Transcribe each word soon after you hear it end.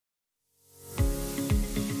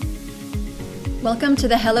Welcome to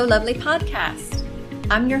the Hello Lovely podcast.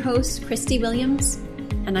 I'm your host, Christy Williams,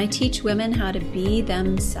 and I teach women how to be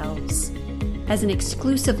themselves. As an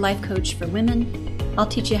exclusive life coach for women, I'll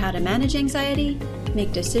teach you how to manage anxiety,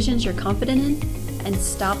 make decisions you're confident in, and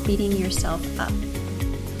stop beating yourself up.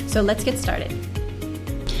 So let's get started.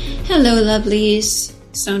 Hello, lovelies.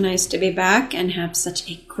 So nice to be back and have such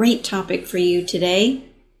a great topic for you today.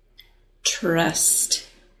 Trust.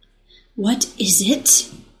 What is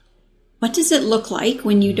it? What does it look like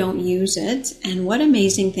when you don't use it? And what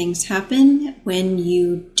amazing things happen when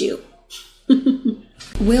you do?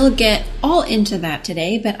 We'll get all into that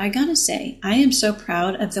today, but I gotta say, I am so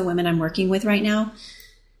proud of the women I'm working with right now.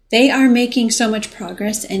 They are making so much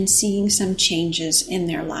progress and seeing some changes in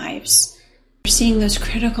their lives. They're seeing those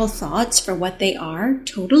critical thoughts for what they are,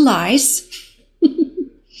 total lies,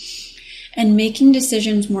 and making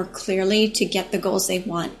decisions more clearly to get the goals they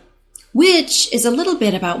want. Which is a little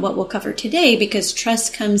bit about what we'll cover today because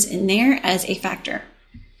trust comes in there as a factor.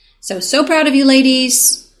 So proud of you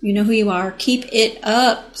ladies. You know who you are. Keep it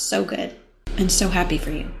up. So good. I'm so happy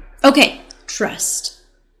for you. Okay, trust.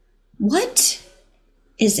 What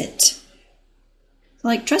is it?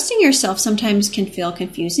 Like trusting yourself sometimes can feel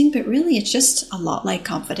confusing, but really it's just a lot like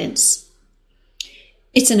confidence.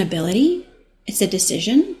 It's an ability. It's a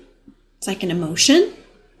decision. It's like an emotion.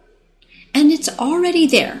 And it's already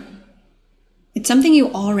there. It's something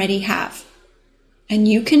you already have, and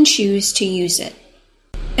you can choose to use it.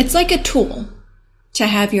 It's like a tool to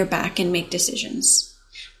have your back and make decisions.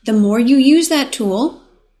 The more you use that tool,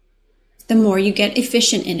 the more you get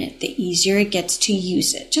efficient in it, the easier it gets to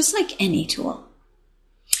use it, just like any tool.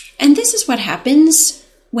 And this is what happens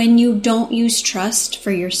when you don't use trust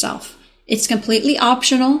for yourself. It's completely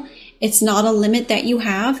optional. It's not a limit that you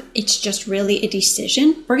have. It's just really a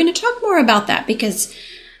decision. We're going to talk more about that because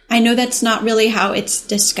I know that's not really how it's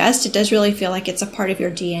discussed. It does really feel like it's a part of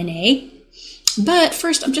your DNA. But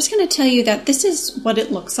first, I'm just going to tell you that this is what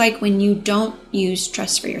it looks like when you don't use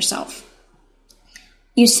trust for yourself.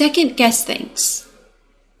 You second guess things.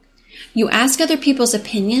 You ask other people's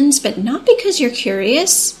opinions, but not because you're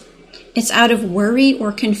curious. It's out of worry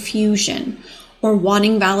or confusion or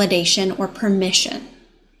wanting validation or permission.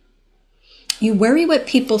 You worry what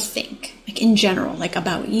people think, like in general, like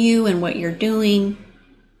about you and what you're doing.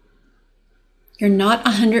 You're not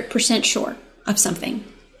 100% sure of something.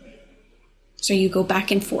 So you go back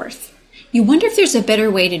and forth. You wonder if there's a better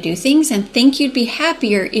way to do things and think you'd be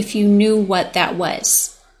happier if you knew what that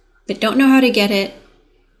was, but don't know how to get it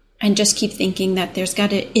and just keep thinking that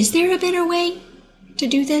is there a better way to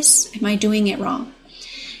do this? Am I doing it wrong?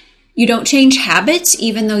 You don't change habits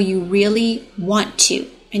even though you really want to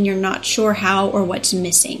and you're not sure how or what's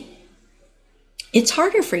missing. It's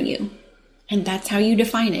harder for you. And that's how you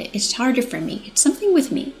define it. It's harder for me. It's something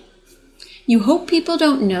with me. You hope people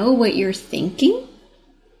don't know what you're thinking.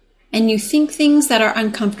 And you think things that are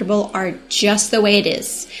uncomfortable are just the way it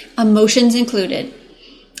is. Emotions included.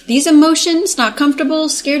 These emotions, not comfortable,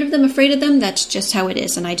 scared of them, afraid of them, that's just how it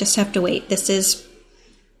is. And I just have to wait. This is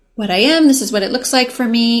what I am. This is what it looks like for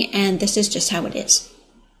me. And this is just how it is.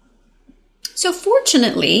 So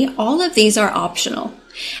fortunately, all of these are optional.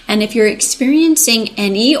 And if you're experiencing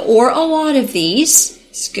any or a lot of these,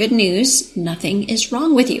 it's good news, nothing is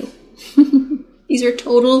wrong with you. These are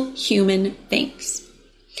total human things.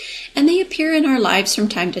 And they appear in our lives from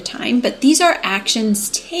time to time, but these are actions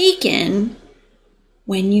taken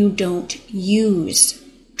when you don't use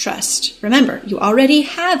trust. Remember, you already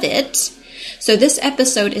have it. So this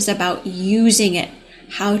episode is about using it,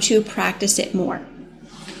 how to practice it more.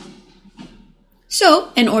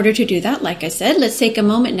 So, in order to do that, like I said, let's take a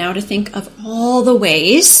moment now to think of all the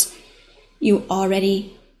ways you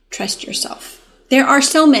already trust yourself. There are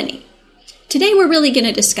so many. Today, we're really going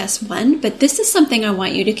to discuss one, but this is something I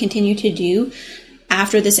want you to continue to do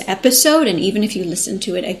after this episode, and even if you listen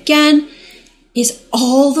to it again, is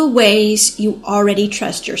all the ways you already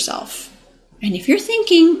trust yourself. And if you're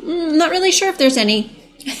thinking, not really sure if there's any,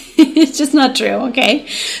 it's just not true, okay?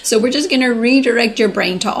 So we're just going to redirect your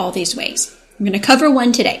brain to all these ways. I'm going to cover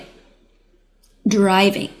one today.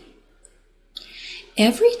 Driving.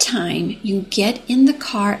 Every time you get in the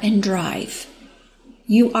car and drive,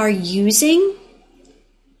 you are using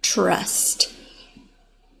trust.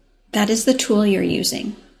 That is the tool you're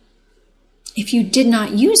using. If you did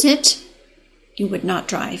not use it, you would not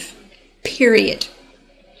drive. Period.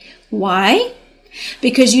 Why?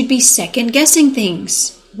 Because you'd be second guessing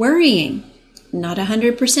things, worrying, not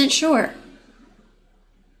 100% sure.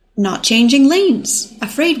 Not changing lanes,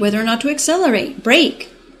 afraid whether or not to accelerate,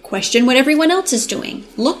 brake, question what everyone else is doing,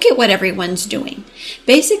 look at what everyone's doing.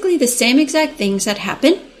 Basically the same exact things that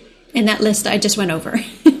happen in that list I just went over.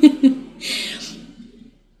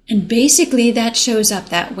 And basically that shows up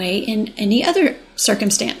that way in any other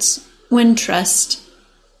circumstance when trust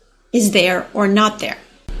is there or not there.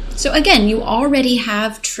 So again, you already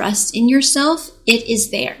have trust in yourself. It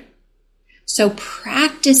is there. So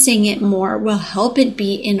practicing it more will help it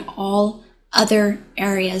be in all other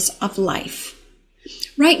areas of life.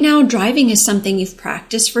 Right now, driving is something you've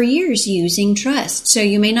practiced for years using trust. So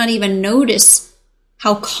you may not even notice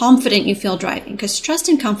how confident you feel driving, because trust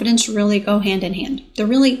and confidence really go hand in hand. They're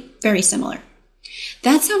really very similar.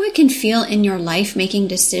 That's how it can feel in your life making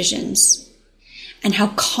decisions and how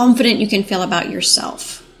confident you can feel about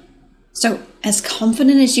yourself. So as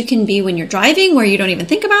confident as you can be when you're driving, where you don't even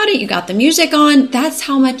think about it, you got the music on, that's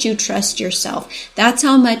how much you trust yourself. That's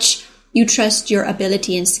how much you trust your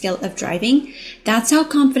ability and skill of driving. That's how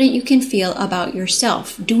confident you can feel about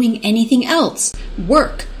yourself doing anything else.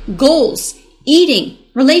 Work, goals, eating,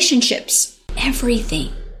 relationships,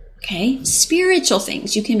 everything. Okay? Spiritual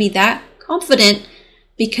things. You can be that confident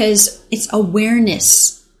because it's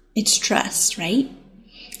awareness. It's trust, right?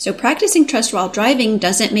 So practicing trust while driving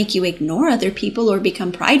doesn't make you ignore other people or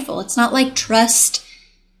become prideful. It's not like trust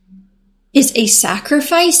is a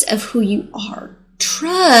sacrifice of who you are.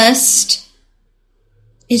 Trust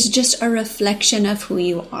is just a reflection of who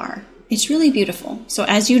you are. It's really beautiful. So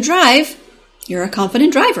as you drive, you're a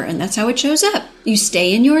confident driver, and that's how it shows up. You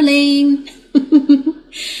stay in your lane.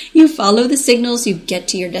 You follow the signals, you get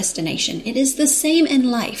to your destination. It is the same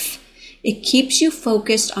in life. It keeps you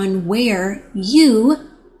focused on where you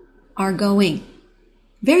are going.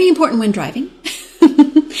 Very important when driving.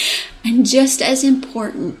 And just as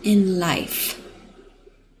important in life.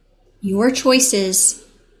 Your choices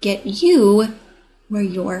get you where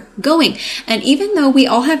you're going. And even though we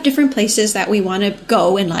all have different places that we want to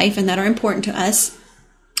go in life and that are important to us,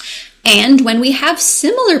 and when we have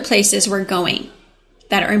similar places we're going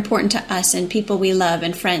that are important to us and people we love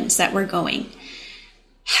and friends that we're going,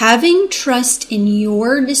 having trust in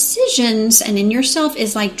your decisions and in yourself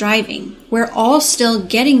is like driving. We're all still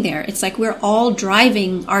getting there. It's like we're all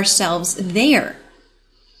driving ourselves there.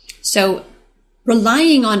 So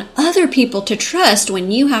relying on other people to trust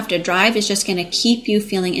when you have to drive is just going to keep you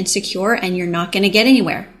feeling insecure, and you're not going to get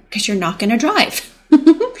anywhere because you're not going to drive.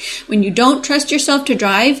 When you don't trust yourself to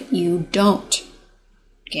drive, you don't.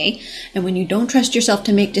 Okay? And when you don't trust yourself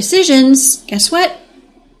to make decisions, guess what?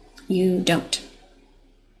 You don't.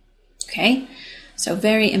 Okay? So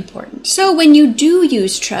very important. So when you do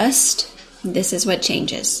use trust, this is what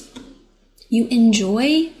changes. You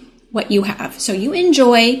enjoy what you have. So you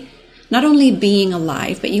enjoy not only being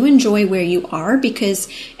alive, but you enjoy where you are, because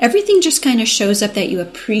everything just kind of shows up that you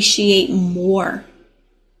appreciate more.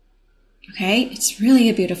 Okay? It's really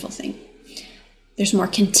a beautiful thing. There's more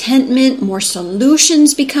contentment, more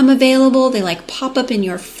solutions become available. They like pop up in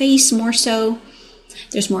your face more so.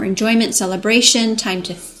 There's more enjoyment, celebration, time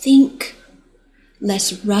to think,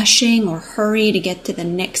 less rushing or hurry to get to the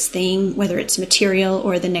next thing, whether it's material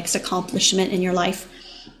or the next accomplishment in your life.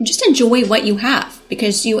 Just enjoy what you have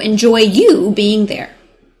because you enjoy you being there.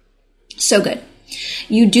 So good.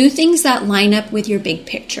 You do things that line up with your big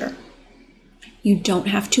picture. You don't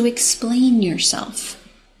have to explain yourself.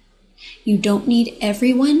 You don't need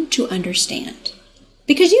everyone to understand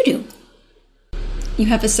because you do. You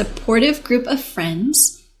have a supportive group of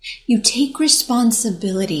friends. You take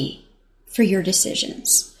responsibility for your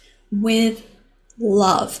decisions with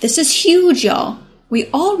love. This is huge, y'all. We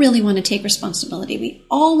all really want to take responsibility. We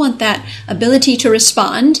all want that ability to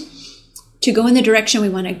respond, to go in the direction we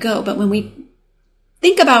want to go. But when we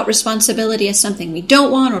think about responsibility as something we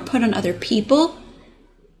don't want or put on other people,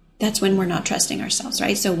 that's when we're not trusting ourselves,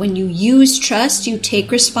 right? So when you use trust, you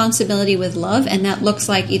take responsibility with love, and that looks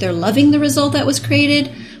like either loving the result that was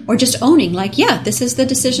created or just owning, like, yeah, this is the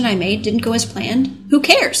decision I made, didn't go as planned. Who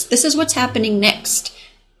cares? This is what's happening next.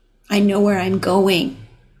 I know where I'm going.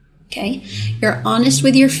 Okay? You're honest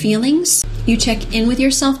with your feelings. You check in with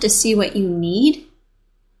yourself to see what you need,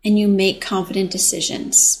 and you make confident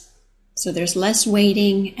decisions. So there's less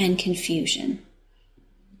waiting and confusion.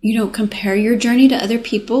 You don't compare your journey to other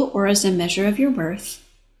people or as a measure of your worth,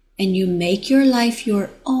 and you make your life your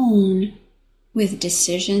own with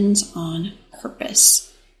decisions on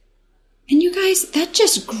purpose. And you guys, that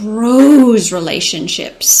just grows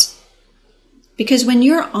relationships. Because when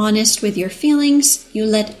you're honest with your feelings, you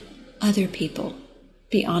let other people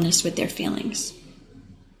be honest with their feelings.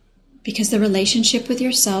 Because the relationship with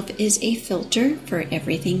yourself is a filter for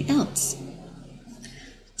everything else.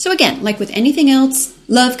 So again, like with anything else,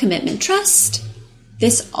 love, commitment, trust,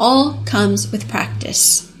 this all comes with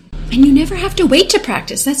practice. And you never have to wait to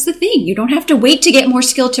practice. That's the thing. You don't have to wait to get more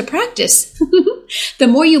skill to practice. The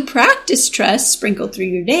more you practice trust sprinkled through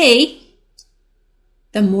your day,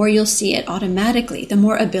 the more you'll see it automatically. The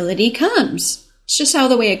more ability comes. It's just how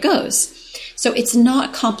the way it goes. So it's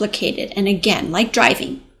not complicated. And again, like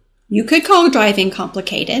driving, you could call driving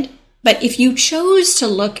complicated, but if you chose to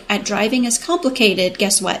look at driving as complicated,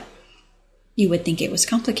 guess what? You would think it was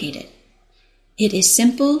complicated. It is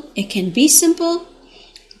simple. It can be simple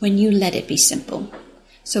when you let it be simple.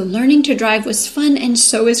 So learning to drive was fun, and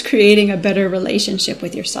so is creating a better relationship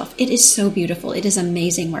with yourself. It is so beautiful. It is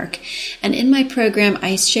amazing work. And in my program,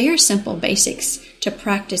 I share simple basics to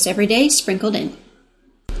practice every day sprinkled in.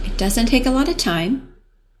 It doesn't take a lot of time,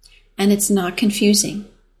 and it's not confusing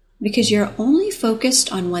because you're only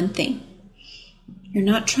focused on one thing. You're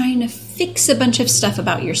not trying to fix a bunch of stuff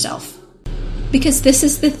about yourself. Because this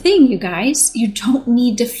is the thing, you guys. You don't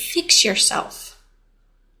need to fix yourself.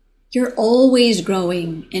 You're always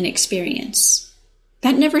growing in experience.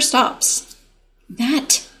 That never stops.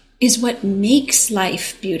 That is what makes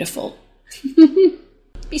life beautiful. It'd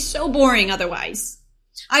be so boring otherwise.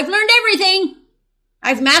 I've learned everything.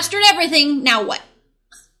 I've mastered everything. Now what?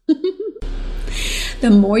 The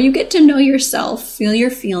more you get to know yourself, feel your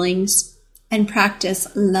feelings, and practice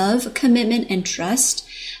love, commitment, and trust,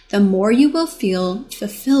 the more you will feel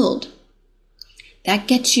fulfilled. That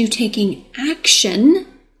gets you taking action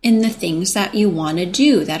in the things that you want to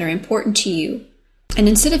do that are important to you. And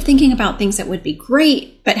instead of thinking about things that would be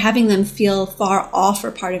great, but having them feel far off or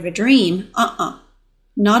part of a dream,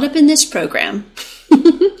 not up in this program.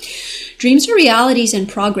 Dreams are realities in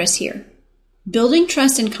progress here. Building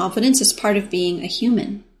trust and confidence is part of being a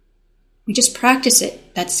human. We just practice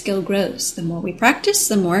it. That skill grows. The more we practice,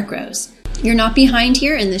 the more it grows. You're not behind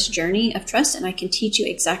here in this journey of trust, and I can teach you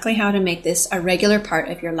exactly how to make this a regular part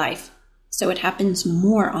of your life, so it happens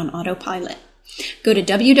more on autopilot. Go to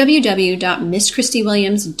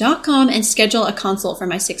www.misschristywilliams.com and schedule a consult for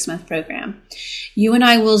my 6-month program. You and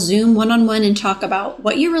I will Zoom one-on-one and talk about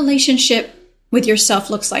what your relationship with yourself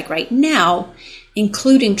looks like right now,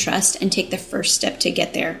 including trust, and take the first step to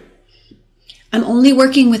get there. I'm only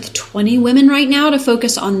working with 20 women right now to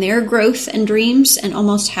focus on their growth and dreams, and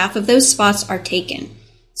almost half of those spots are taken.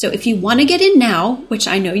 So if you want to get in now, which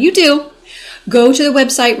I know you do, go to the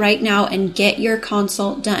website right now and get your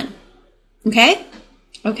consult done. Okay?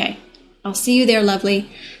 Okay. I'll see you there, lovely.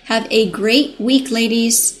 Have a great week,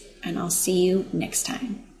 ladies, and I'll see you next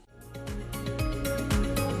time.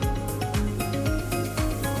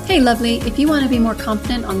 Hey, lovely. If you want to be more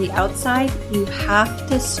confident on the outside, you have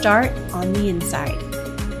to start on the inside.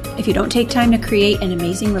 If you don't take time to create an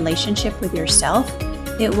amazing relationship with yourself,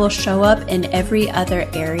 it will show up in every other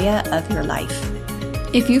area of your life.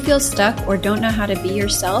 If you feel stuck or don't know how to be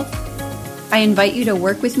yourself, I invite you to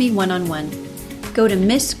work with me one-on-one. Go to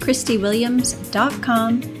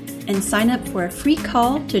MissChristyWilliams.com and sign up for a free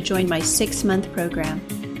call to join my 6-month program.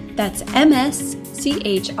 That's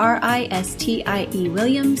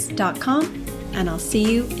MissChristyWilliams.com, and I'll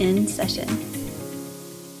see you in session.